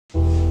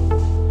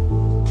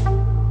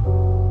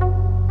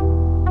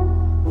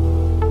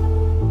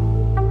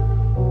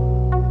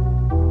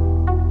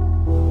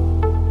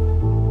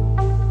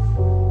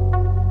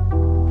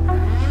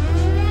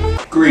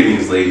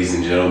ladies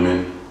and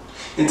gentlemen.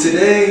 And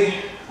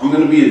today, I'm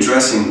going to be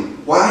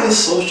addressing why does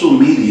social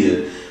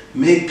media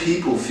make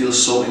people feel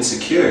so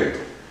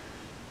insecure?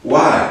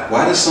 Why?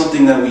 Why does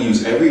something that we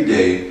use every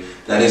day,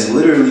 that is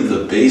literally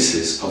the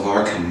basis of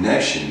our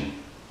connection,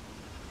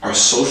 our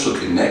social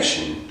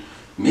connection,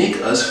 make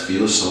us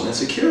feel so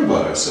insecure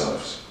about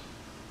ourselves?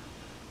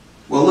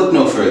 Well, look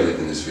no further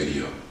than this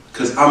video,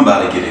 because I'm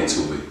about to get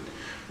into it.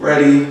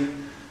 Ready?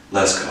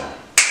 Let's go.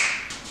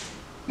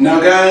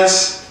 Now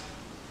guys,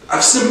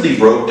 I've simply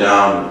broke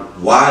down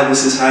why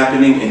this is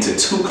happening into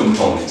two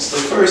components. The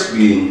first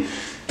being,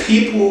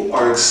 people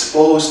are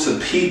exposed to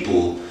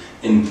people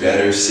in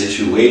better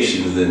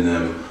situations than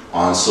them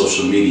on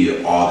social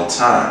media all the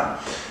time.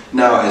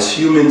 Now, as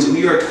humans,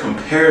 we are a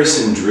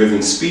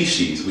comparison-driven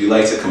species. We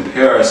like to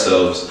compare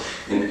ourselves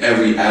in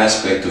every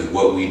aspect of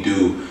what we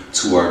do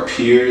to our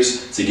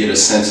peers to get a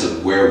sense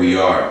of where we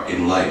are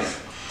in life.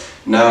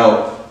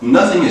 Now,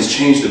 nothing has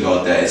changed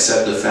about that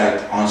except the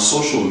fact on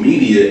social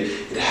media,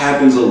 it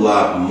happens a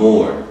lot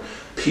more.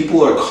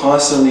 People are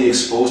constantly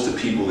exposed to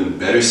people in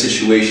better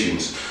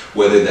situations,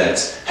 whether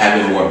that's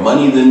having more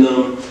money than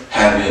them,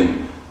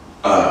 having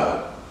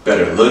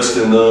better looks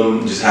than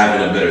them, just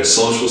having a better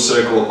social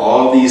circle.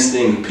 All these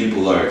things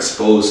people are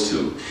exposed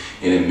to,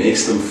 and it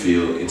makes them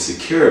feel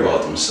insecure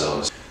about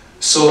themselves.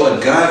 So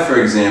a guy,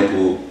 for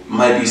example,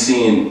 might be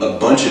seeing a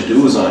bunch of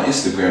dudes on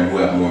Instagram who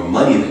have more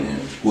money than him,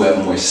 who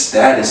have more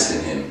status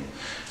than him.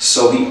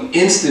 So he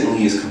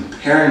instantly is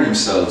comparing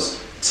himself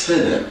to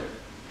them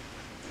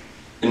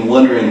and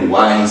wondering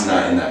why he's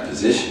not in that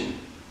position.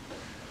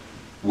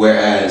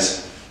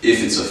 Whereas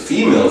if it's a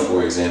female,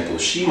 for example,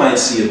 she might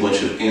see a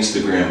bunch of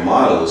Instagram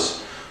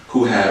models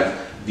who have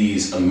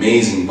these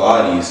amazing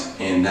bodies,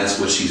 and that's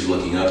what she's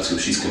looking up to.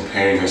 She's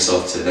comparing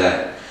herself to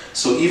that.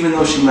 So even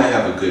though she might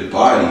have a good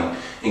body,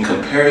 in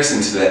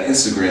comparison to that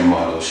Instagram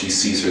model, she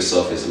sees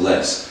herself as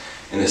less.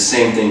 And the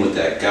same thing with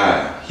that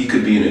guy. He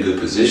could be in a good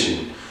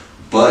position,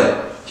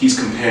 but he's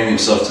comparing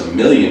himself to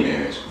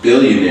millionaires,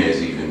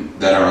 billionaires even,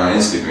 that are on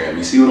Instagram.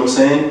 You see what I'm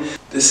saying?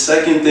 The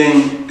second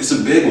thing is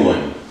a big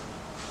one.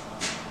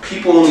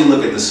 People only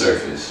look at the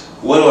surface.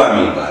 What do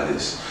I mean by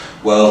this?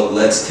 Well,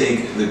 let's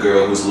take the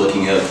girl who's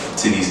looking up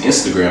to these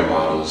Instagram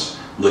models,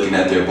 looking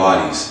at their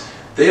bodies.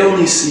 They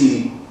only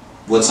see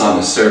what's on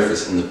the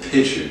surface in the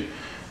picture.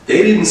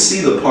 They didn't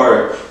see the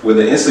part where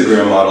the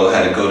Instagram model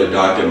had to go to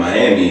Dr.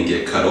 Miami and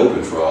get cut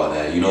open for all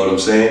that. You know what I'm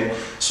saying?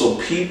 So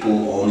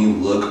people only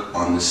look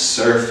on the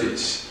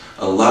surface.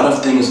 A lot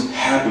of things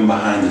happen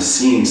behind the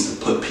scenes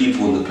to put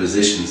people in the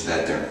positions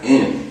that they're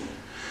in.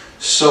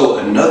 So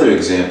another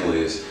example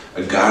is,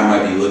 a guy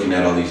might be looking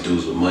at all these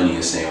dudes with money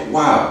and saying,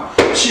 wow,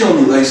 she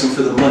only likes him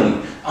for the money.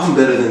 I'm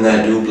better than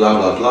that dude, blah,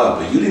 blah, blah.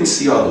 But you didn't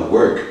see all the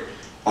work,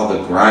 all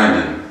the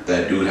grinding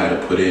that dude had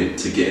to put in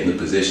to get in the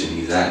position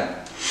he's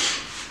at.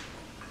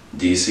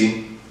 Do you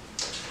see?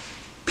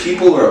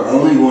 People are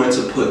only going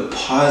to put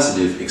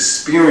positive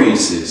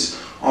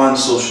experiences on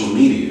social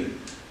media.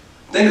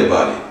 Think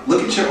about it.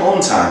 Look at your own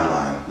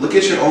timeline. Look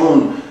at your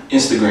own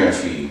Instagram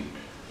feed.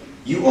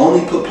 You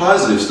only put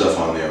positive stuff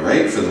on there,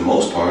 right? For the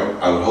most part,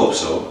 I would hope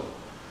so.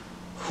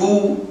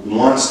 Who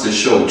wants to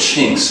show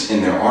chinks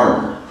in their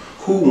armor?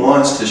 Who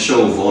wants to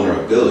show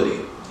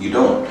vulnerability? You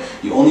don't.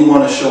 You only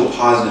want to show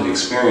positive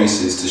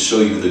experiences to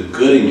show you the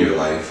good in your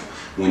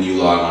life when you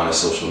log on to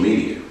social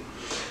media.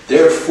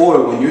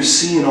 Therefore, when you're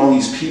seeing all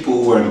these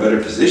people who are in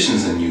better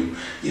positions than you,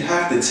 you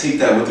have to take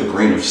that with a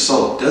grain of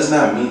salt. Does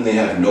not mean they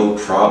have no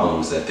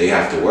problems that they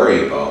have to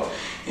worry about.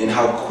 And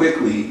how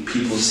quickly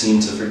people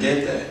seem to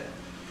forget that.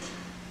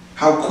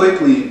 How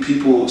quickly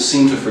people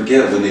seem to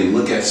forget when they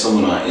look at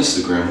someone on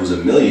Instagram who's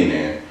a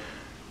millionaire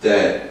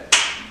that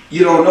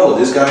you don't know.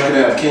 This guy could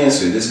have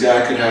cancer. This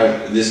guy could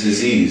have this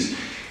disease.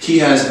 He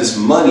has this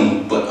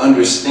money, but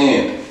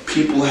understand,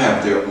 people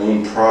have their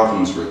own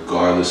problems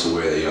regardless of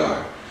where they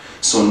are.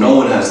 So no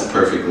one has the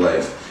perfect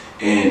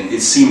life. And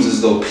it seems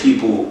as though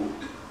people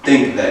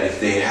think that if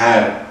they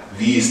have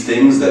these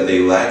things that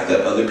they lack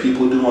that other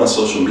people do on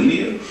social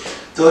media,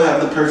 they'll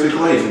have the perfect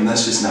life, and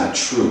that's just not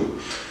true.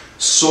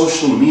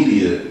 Social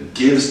media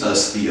gives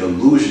us the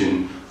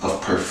illusion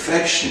of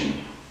perfection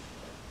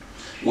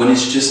when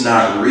it's just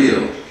not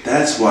real.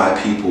 That's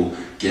why people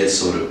get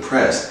so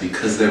depressed,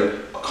 because they're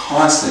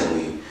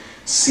constantly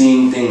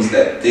seeing things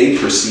that they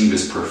perceive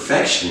as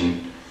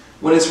perfection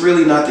when it's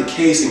really not the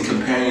case, and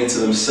comparing it to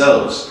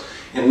themselves.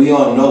 And we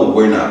all know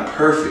we're not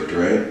perfect,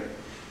 right?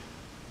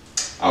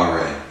 All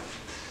right.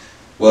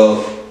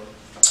 Well,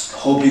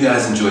 hope you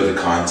guys enjoyed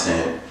the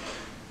content.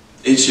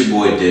 It's your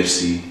boy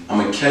Dipsey. I'm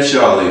gonna catch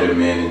y'all later,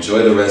 man.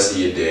 Enjoy the rest of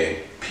your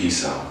day.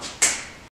 Peace out.